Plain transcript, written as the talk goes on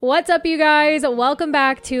What's up, you guys? Welcome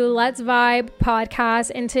back to Let's Vibe podcast.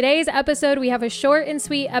 In today's episode, we have a short and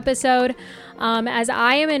sweet episode as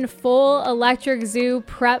I am in full Electric Zoo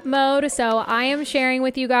prep mode. So I am sharing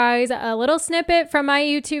with you guys a little snippet from my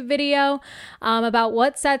YouTube video about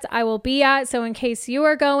what sets I will be at. So in case you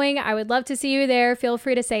are going, I would love to see you there. Feel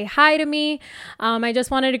free to say hi to me. I just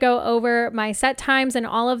wanted to go over my set times and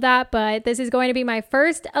all of that, but this is going to be my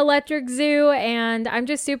first Electric Zoo and I'm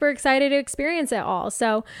just super excited to experience it all.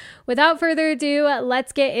 So without further ado,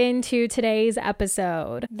 let's get into today's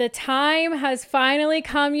episode. The time has finally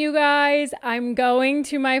come, you guys. I'm going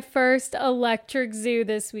to my first Electric Zoo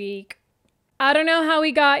this week. I don't know how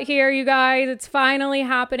we got here, you guys. It's finally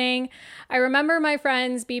happening. I remember my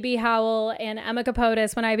friends BB Howell and Emma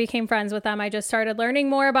Capotis when I became friends with them. I just started learning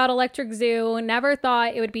more about Electric Zoo. Never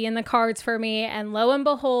thought it would be in the cards for me. And lo and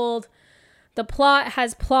behold, the plot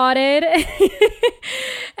has plotted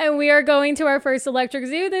and we are going to our first Electric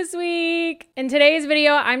Zoo this week. In today's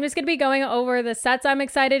video, I'm just going to be going over the sets I'm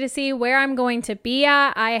excited to see, where I'm going to be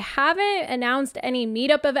at. I haven't announced any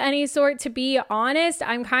meetup of any sort, to be honest.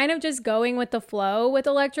 I'm kind of just going with the flow with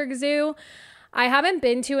Electric Zoo. I haven't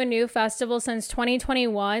been to a new festival since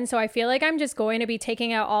 2021, so I feel like I'm just going to be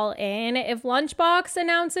taking it all in. If Lunchbox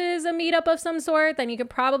announces a meetup of some sort, then you could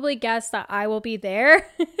probably guess that I will be there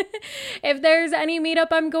if there's any meetup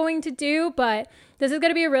I'm going to do, but this is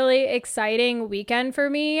going to be a really exciting weekend for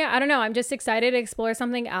me. I don't know. I'm just excited to explore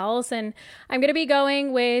something else, and I'm going to be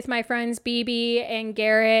going with my friends BB and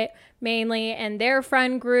Garrett mainly, and their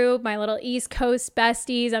friend group, my little East Coast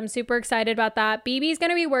besties. I'm super excited about that. BB's going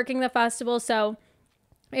to be working the festival, so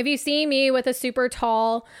if you see me with a super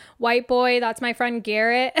tall white boy, that's my friend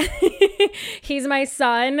Garrett. He's my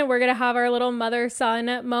son. We're going to have our little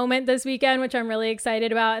mother-son moment this weekend, which I'm really excited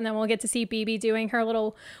about. And then we'll get to see BB doing her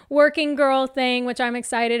little working girl thing, which I'm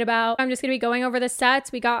excited about. I'm just going to be going over the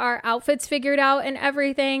sets. We got our outfits figured out and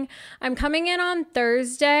everything. I'm coming in on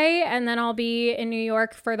Thursday, and then I'll be in New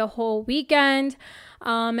York for the whole weekend.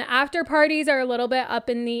 After parties are a little bit up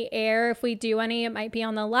in the air. If we do any, it might be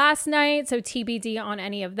on the last night, so TBD on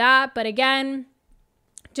any of that. But again,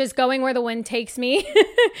 just going where the wind takes me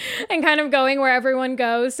and kind of going where everyone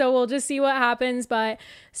goes. So we'll just see what happens, but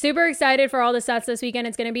super excited for all the sets this weekend.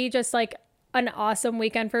 It's going to be just like an awesome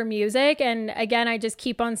weekend for music. And again, I just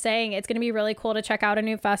keep on saying it's going to be really cool to check out a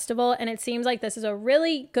new festival. And it seems like this is a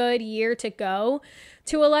really good year to go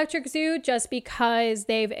to Electric Zoo just because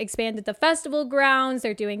they've expanded the festival grounds.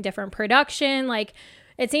 They're doing different production. Like,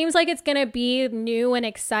 it seems like it's going to be new and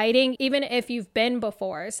exciting, even if you've been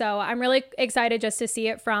before. So I'm really excited just to see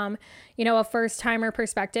it from, a first timer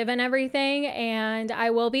perspective and everything. And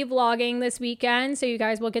I will be vlogging this weekend, so you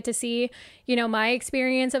guys will get to see, my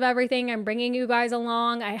experience of everything. I'm bringing you guys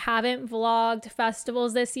along. I haven't vlogged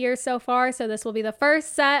festivals this year so far, so this will be the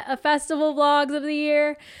first set of festival vlogs of the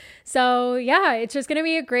year. So yeah, it's just going to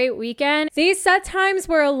be a great weekend. These set times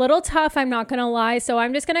were a little tough, I'm not going to lie. So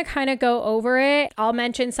I'm just going to kind of go over it. I'll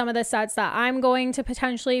mention some of the sets that I'm going to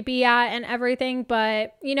potentially be at and everything,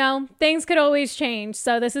 but things could always change.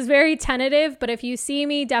 So this is very tentative, but if you see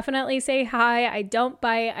me, definitely say hi. I don't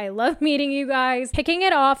bite. I love meeting you guys. Kicking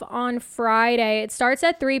it off on Friday. It starts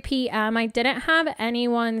at 3 p.m. I didn't have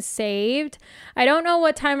anyone saved. I don't know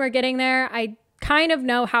what time we're getting there. I kind of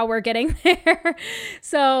know how we're getting there.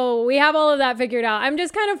 So we have all of that figured out. I'm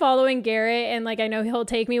just kind of following Garrett, and I know he'll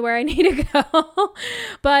take me where I need to go.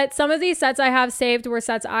 But some of these sets I have saved were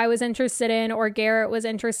sets I was interested in or Garrett was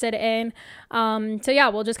interested in. So yeah,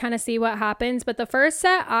 we'll just kind of see what happens. But the first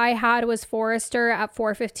set I had was Forrester at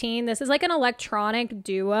 4:15. This is like an electronic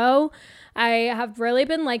duo. I have really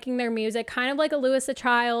been liking their music, kind of like a Louis the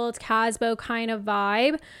Child, Casbo kind of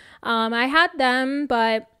vibe. I had them,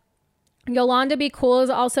 but Yolanda Be Cool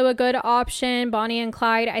is also a good option. Bonnie and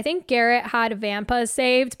Clyde. I think Garrett had Vampa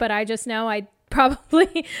saved, but I just know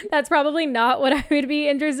that's probably not what I would be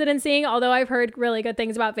interested in seeing, although I've heard really good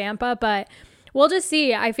things about Vampa, but we'll just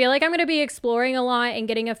see. I feel like I'm going to be exploring a lot and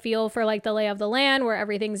getting a feel for the lay of the land, where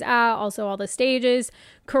everything's at, also all the stages.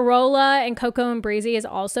 Corolla and Coco and Breezy is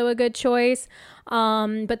also a good choice.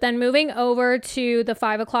 But then moving over to the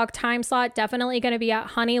 5 o'clock time slot, definitely going to be at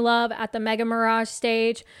Honey Love at the Mega Mirage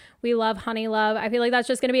stage. We love Honey Love. I feel like that's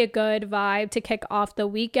just going to be a good vibe to kick off the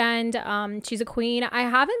weekend. She's a queen. I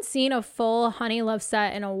haven't seen a full Honey Love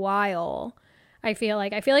set in a while. I feel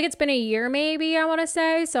like it's been a year maybe, I want to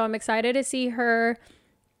say. So I'm excited to see her.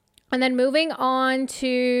 And then moving on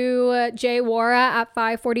to Jay Wara at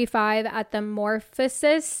 5:45 at the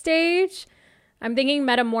Morphosis stage. I'm thinking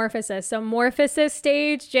Metamorphosis. So Morphosis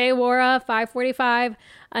stage, Jay Wara, 5:45,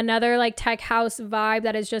 another like tech house vibe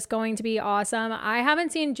that is just going to be awesome. I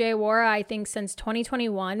haven't seen Jay Wara, I think, since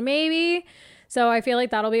 2021 maybe. So I feel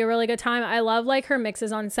like that'll be a really good time. I love like her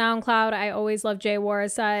mixes on SoundCloud. I always love Jay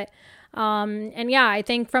Wara's set. And yeah, I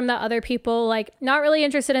think from the other people, like not really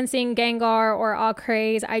interested in seeing Gengar or All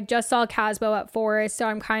Craze. I just saw Casbo at Forest, so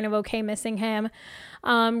I'm kind of okay missing him.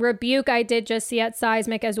 Rebuke I did just see at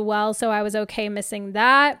Seismic as well, so I was okay missing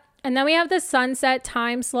that. And then we have the Sunset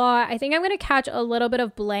time slot. I think I'm going to catch a little bit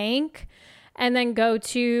of Blank and then go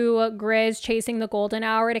to Grizz Chasing the Golden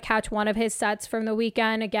Hour to catch one of his sets from the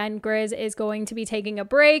weekend. Again, Grizz is going to be taking a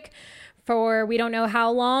break for we don't know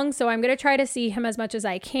how long, so I'm going to try to see him as much as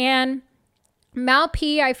I can. Mal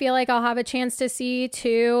P, I feel like I'll have a chance to see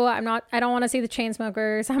too. I don't want to see the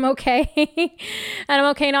Chainsmokers. I'm okay. And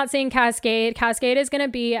I'm okay not seeing Cascade. Cascade is going to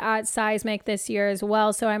be at Seismic this year as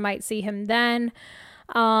well, so I might see him then.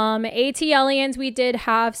 AT Aliens we did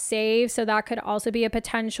have saved, so that could also be a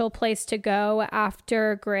potential place to go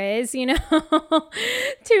after Grizz, you know.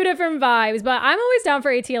 Two different vibes, but I'm always down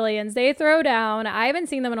for AT Aliens. They throw down. I haven't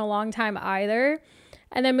seen them in a long time either.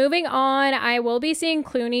 And then moving on, I will be seeing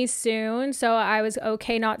Clooney soon, so I was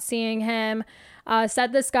okay not seeing him.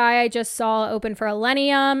 Set the Sky I just saw open for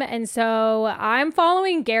Illenium, and so I'm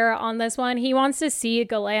following Garrett on this one. He wants to see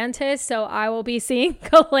Galantis, so I will be seeing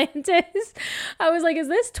Galantis. I was like, is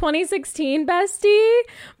this 2016 bestie?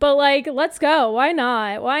 But like, let's go. Why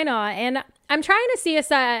not? And I'm trying to see a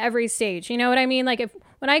set at every stage. You know what I mean? Like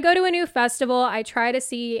when I go to a new festival, I try to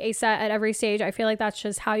see a set at every stage. I feel like that's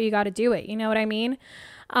just how you got to do it. You know what I mean?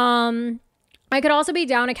 I could also be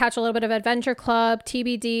down to catch a little bit of Adventure Club,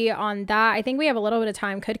 TBD on that. I think we have a little bit of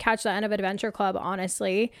time. Could catch the end of Adventure Club,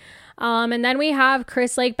 honestly. And then we have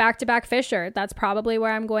Chris Lake back-to-back Fisher. That's probably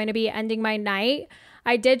where I'm going to be ending my night.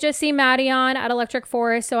 I did just see Maddyon at Electric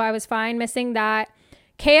Forest, so I was fine missing that.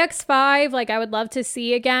 KX5, like I would love to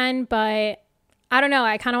see again, but I don't know.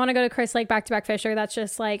 I kind of want to go to Chris Lake back-to-back Fisher. That's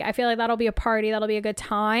just like, I feel like that'll be a party. That'll be a good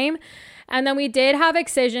time. And then we did have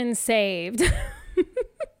Excision saved.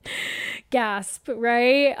 Gasp,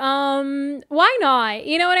 right? Why not?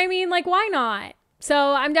 You know what I mean? Like, why not?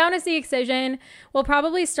 So I'm down to see Excision. We'll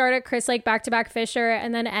probably start at Chris Lake back-to-back Fisher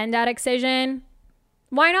and then end at Excision.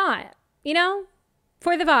 Why not? You know?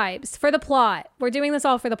 For the vibes, for the plot. We're doing this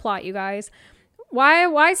all for the plot, you guys.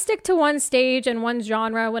 Why stick to one stage and one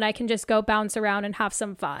genre when I can just go bounce around and have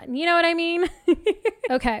some fun? You know what I mean?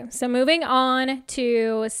 Okay, so moving on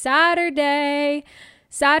to Saturday.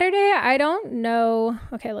 I don't know.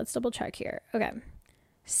 Okay, let's double check here. Okay.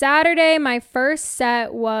 Saturday, my first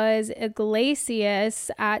set was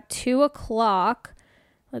Iglesias at 2:00.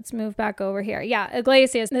 Let's move back over here. Yeah,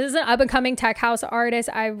 Iglesias. This is an up-and-coming tech house artist.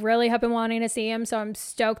 I really have been wanting to see him, so I'm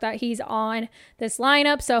stoked that he's on this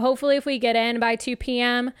lineup. So hopefully if we get in by 2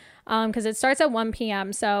 p.m., because it starts at 1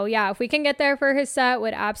 p.m. So yeah, if we can get there for his set,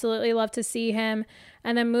 would absolutely love to see him.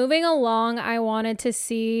 And then moving along, I wanted to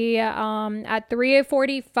see at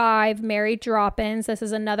 3:45, Mary Droppins. This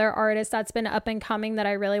is another artist that's been up and coming that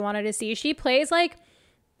I really wanted to see. She plays like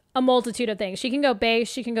a multitude of things. She can go bass,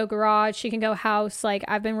 she can go garage, she can go house. Like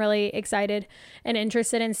I've been really excited and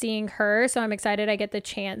interested in seeing her. So I'm excited I get the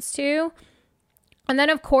chance to. And then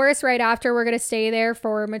of course, right after we're going to stay there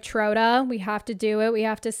for Matroda. We have to do it. We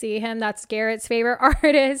have to see him. That's Garrett's favorite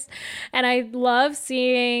artist. And I love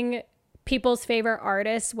seeing people's favorite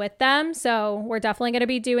artists with them. So we're definitely going to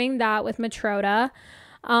be doing that with Matroda.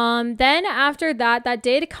 Then after that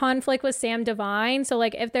did conflict with Sam Divine. So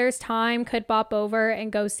like if there's time, could bop over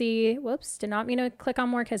and go see, whoops, did not mean to click on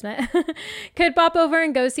more Kismet. Could bop over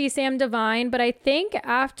and go see Sam Divine. But I think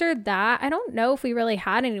after that, I don't know if we really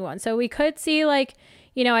had anyone. So we could see like,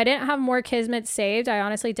 you know, I didn't have more Kismet saved. I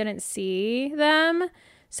honestly didn't see them.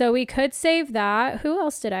 So we could save that. Who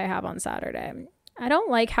else did I have on Saturday? I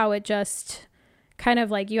don't like how it just kind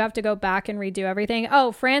of like you have to go back and redo everything.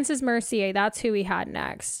 Oh, Francis Mercier. That's who we had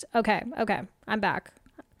next. Okay. I'm back.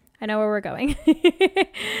 I know where we're going.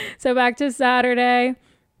 So back to Saturday.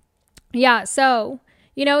 Yeah. So,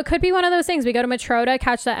 you know, it could be one of those things. We go to Matroda,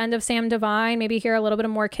 catch the end of Sam Divine, maybe hear a little bit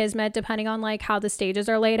of more Kismet, depending on like how the stages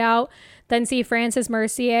are laid out. Then see Francis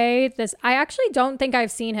Mercier. I actually don't think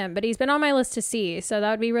I've seen him, but he's been on my list to see. So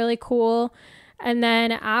that would be really cool. And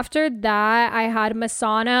then after that, I had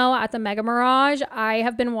Masano at the Mega Mirage. I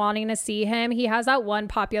have been wanting to see him. He has that one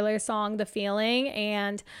popular song, The Feeling.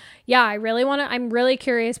 And yeah, I'm really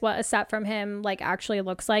curious what a set from him like actually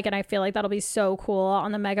looks like. And I feel like that'll be so cool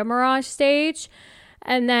on the Mega Mirage stage.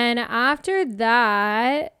 And then after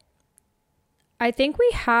that, I think we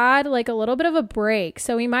had like a little bit of a break.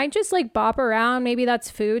 So we might just like bop around. Maybe that's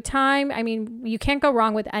food time. I mean, you can't go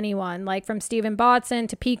wrong with anyone, like from Stephen Botson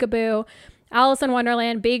to Peekaboo, Alice in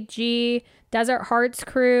Wonderland, Big G, Desert Hearts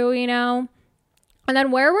Crew, you know. And then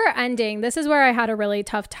where we're ending, this is where I had a really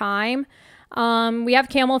tough time. We have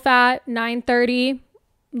Camel Fat, 9:30.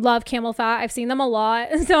 Love Camel Fat. I've seen them a lot.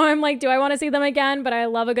 So I'm like, do I want to see them again? But I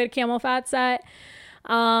love a good Camel Fat set.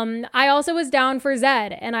 I also was down for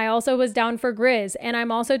Zed, and I also was down for Grizz, and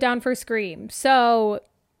I'm also down for Scream. So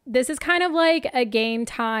this is kind of like a game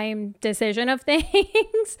time decision of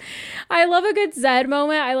things. I love a good Zed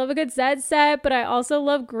moment. I love a good Zed set, but I also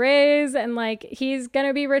love Grizz, and like he's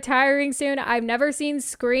gonna be retiring soon. I've never seen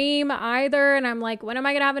Scream either, and I'm like, when am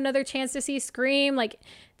I gonna have another chance to see Scream? Like,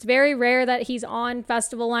 it's very rare that he's on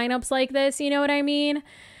festival lineups like this, you know what I mean?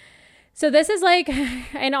 So this is like,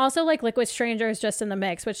 and also like Liquid Stranger is just in the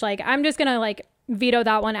mix, which like I'm just gonna like veto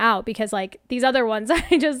that one out because like these other ones,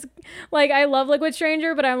 I just like, I love Liquid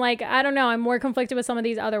Stranger, but I'm like, I don't know, I'm more conflicted with some of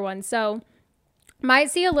these other ones. So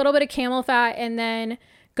might see a little bit of Camel Fat and then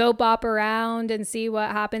go bop around and see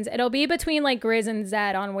what happens. It'll be between like Grizz and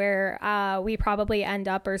Zed on where we probably end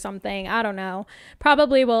up or something. I don't know.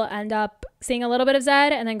 Probably we'll end up seeing a little bit of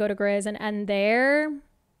Zed and then go to Grizz and end there.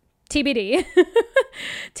 TBD.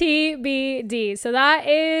 TBD. So that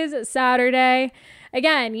is Saturday.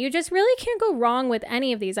 Again, you just really can't go wrong with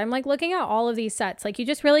any of these. I'm like looking at all of these sets. Like you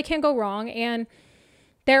just really can't go wrong. And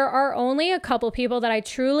there are only a couple people that I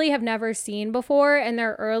truly have never seen before, and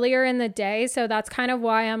they're earlier in the day. So that's kind of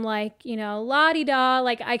why I'm like, you know, la-di-da,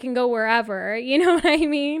 like I can go wherever, you know what I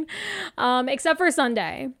mean? Except for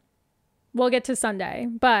Sunday. We'll get to Sunday,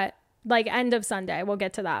 but like end of Sunday, we'll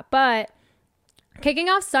get to that. But kicking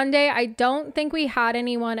off Sunday, I don't think we had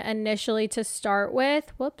anyone initially to start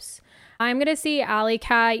with. Whoops. I'm going to see Alley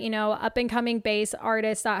Cat, you know, up and coming bass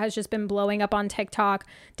artist that has just been blowing up on TikTok.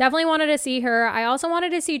 Definitely wanted to see her. I also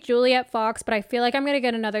wanted to see Juliet Fox, but I feel like I'm going to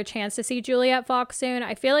get another chance to see Juliet Fox soon.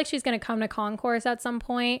 I feel like she's going to come to Concourse at some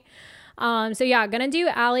point. So yeah, going to do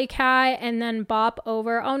Alley Cat and then bop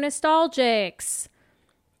over. Oh, Nostalgics.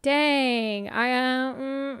 Dang. I'm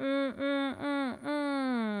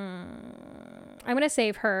going to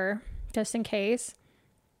save her just in case.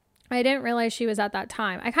 I didn't realize she was at that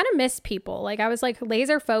time. I kind of missed people. Like I was like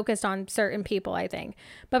laser focused on certain people, I think.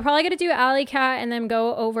 But probably going to do Alley Cat and then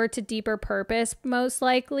go over to Deeper Purpose most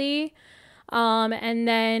likely. And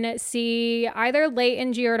then see either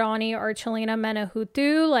Leighton Giordani or Chelina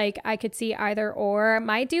Menahutu. Like I could see either or.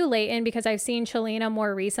 Might do Leighton because I've seen Chelina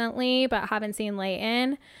more recently, but haven't seen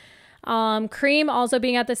Leighton. Cream also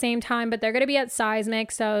being at the same time, but they're going to be at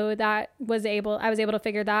Seismic. So I was able to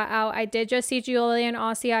figure that out. I did just see Giulia and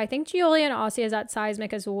Ossia. I think Giulia and Ossia is at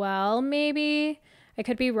Seismic as well. Maybe I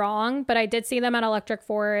could be wrong, but I did see them at Electric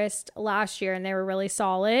Forest last year and they were really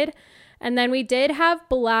solid. And then we did have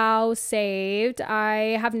Blau saved.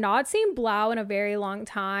 I have not seen Blau in a very long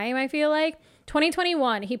time. I feel like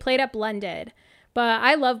 2021, he played at Blended. But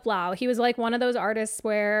I love Blau. He was like one of those artists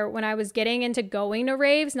where when I was getting into going to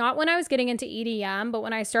raves, not when I was getting into EDM, but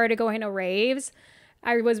when I started going to raves,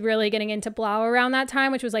 I was really getting into Blau around that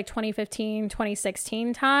time, which was like 2015,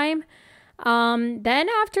 2016 time. Then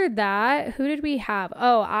after that, who did we have?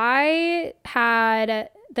 Oh, I had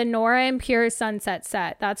the Nora En Pure Sunset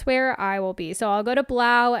set. That's where I will be. So I'll go to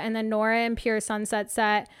Blau and then Nora En Pure Sunset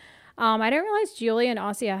set. I didn't realize Julia and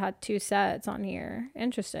Ossia had two sets on here.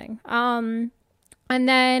 Interesting. And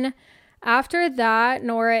then after that,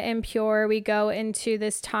 Nora En Pure, we go into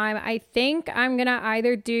this time. I think I'm going to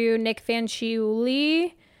either do Nick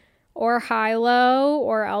Fanciulli or Hilo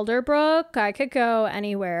or Elderbrook. I could go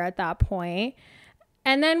anywhere at that point.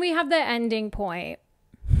 And then we have the ending point.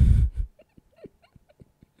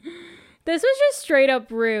 This was just straight up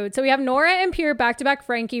rude. So we have Nora En Pure back-to-back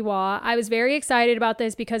Frankie Wah. I was very excited about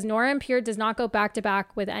this because Nora En Pure does not go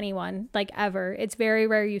back-to-back with anyone, like ever. It's very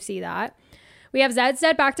rare you see that. We have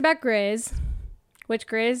Zed back-to-back Grizz, which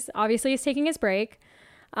Grizz obviously is taking his break.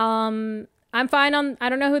 I'm fine on, I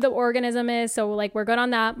don't know who the organism is, so like we're good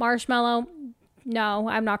on that. Marshmello, no,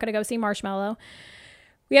 I'm not going to go see Marshmello.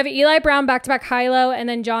 We have Eli Brown back-to-back Hilo, and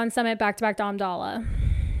then John Summit back-to-back Dom Dolla.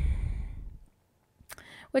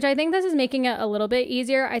 Which I think this is making it a little bit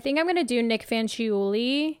easier. I think I'm going to do Nick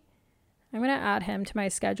Fanciulli. I'm going to add him to my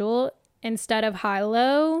schedule instead of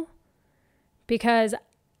Hilo because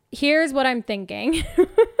here's what I'm thinking.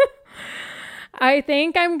 I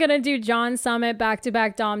think I'm going to do John Summit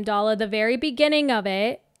back-to-back Dom Dolla, the very beginning of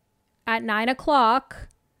it at 9 o'clock.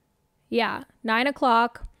 Yeah, 9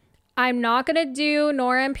 o'clock. I'm not going to do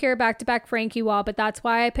Nora En Pure back-to-back Frankie Wah, but that's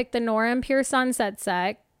why I picked the Nora En Pure Sunset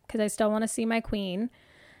set because I still want to see my queen.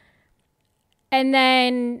 And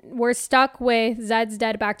then we're stuck with Zed's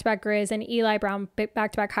Dead back-to-back Grizz and Eli Brown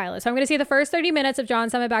back-to-back Hyla. So I'm going to see the first 30 minutes of John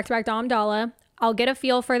Summit back-to-back Dom Dalla. I'll get a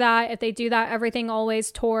feel for that. If they do that Everything Always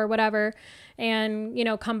tour, whatever, and, you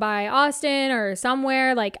know, come by Austin or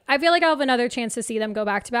somewhere, like, I feel like I'll have another chance to see them go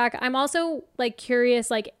back-to-back. I'm also, like, curious,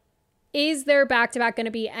 like, is their back-to-back going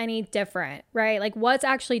to be any different, right? Like, what's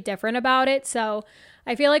actually different about it? So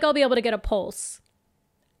I feel like I'll be able to get a pulse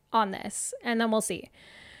on this, and then we'll see.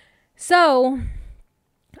 So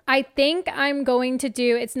I think I'm going to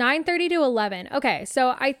do, it's 9:30 to 11. Okay,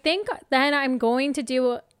 so I think then I'm going to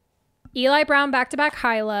do Eli Brown back-to-back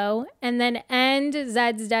Hilo and then end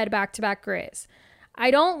Zed's Dead back-to-back Grizz. I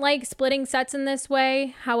don't like splitting sets in this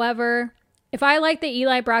way. However, if I like the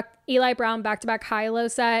Eli Brown back-to-back Hilo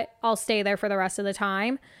set, I'll stay there for the rest of the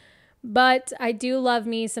time. But I do love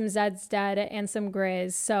me some Zed's Dead and some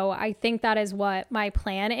Grizz. So I think that is what my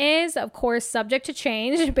plan is. Of course, subject to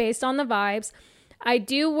change based on the vibes. I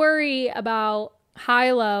do worry about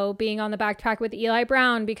Hilo being on the backpack with Eli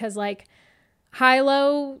Brown because, like,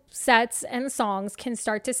 Hilo sets and songs can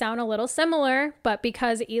start to sound a little similar, but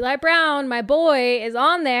because Eli Brown, my boy, is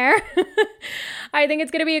on there, I think it's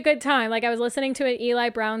going to be a good time. Like, I was listening to an Eli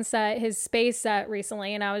Brown set, his Space set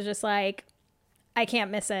recently, and I was just like, I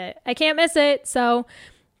can't miss it. I can't miss it. So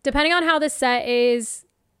depending on how this set is,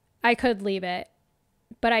 I could leave it,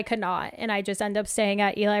 but I could not. And I just end up staying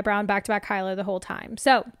at Eli Brown back-to-back Hilo the whole time.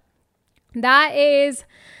 So that is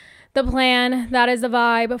the plan. That is the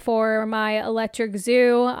vibe for my Electric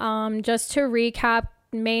Zoo. Just to recap,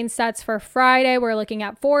 main sets for Friday, we're looking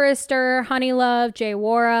at Forrester, Honeylove, Jay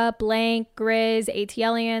Wara, Blank, Grizz,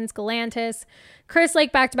 ATLiens, Galantis, Chris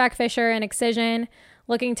Lake back-to-back Fisher, and Excision.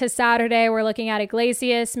 Looking to Saturday, we're looking at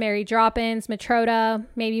Iglesias, Mary Droppins, Matroda,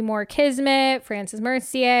 maybe more Kismet, Francis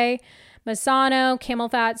Mercier, Masano, Camel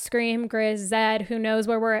Fat, Scream, Grizz, Zed. Who knows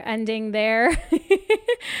where we're ending there.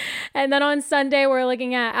 And then on Sunday, we're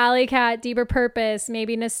looking at Alley Cat, Deeper Purpose,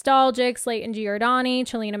 maybe Nostalgic, Slayton Giordani,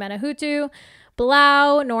 Chelina Menahutu,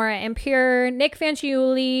 Blau, Nora Impure, Nick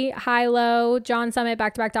Fanciulli, Hilo, John Summit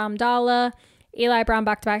back-to-back Dom Dalla, Eli Brown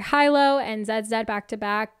back-to-back Hilo, and Zed's Dead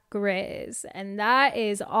back-to-back Grizz. And that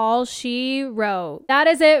is all she wrote. That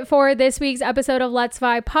is it for this week's episode of Let's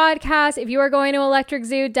Vibe podcast. If you are going to Electric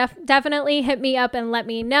Zoo, definitely hit me up and let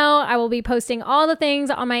me know. I will be posting all the things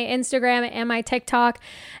on my Instagram and my TikTok.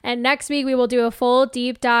 And next week we will do a full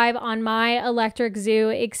deep dive on my Electric Zoo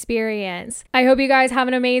experience. I hope you guys have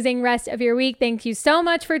an amazing rest of your week. Thank you so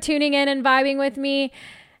much for tuning in and vibing with me.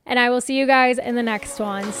 And I will see you guys in the next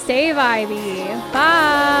one. Stay vibey.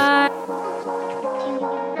 Bye.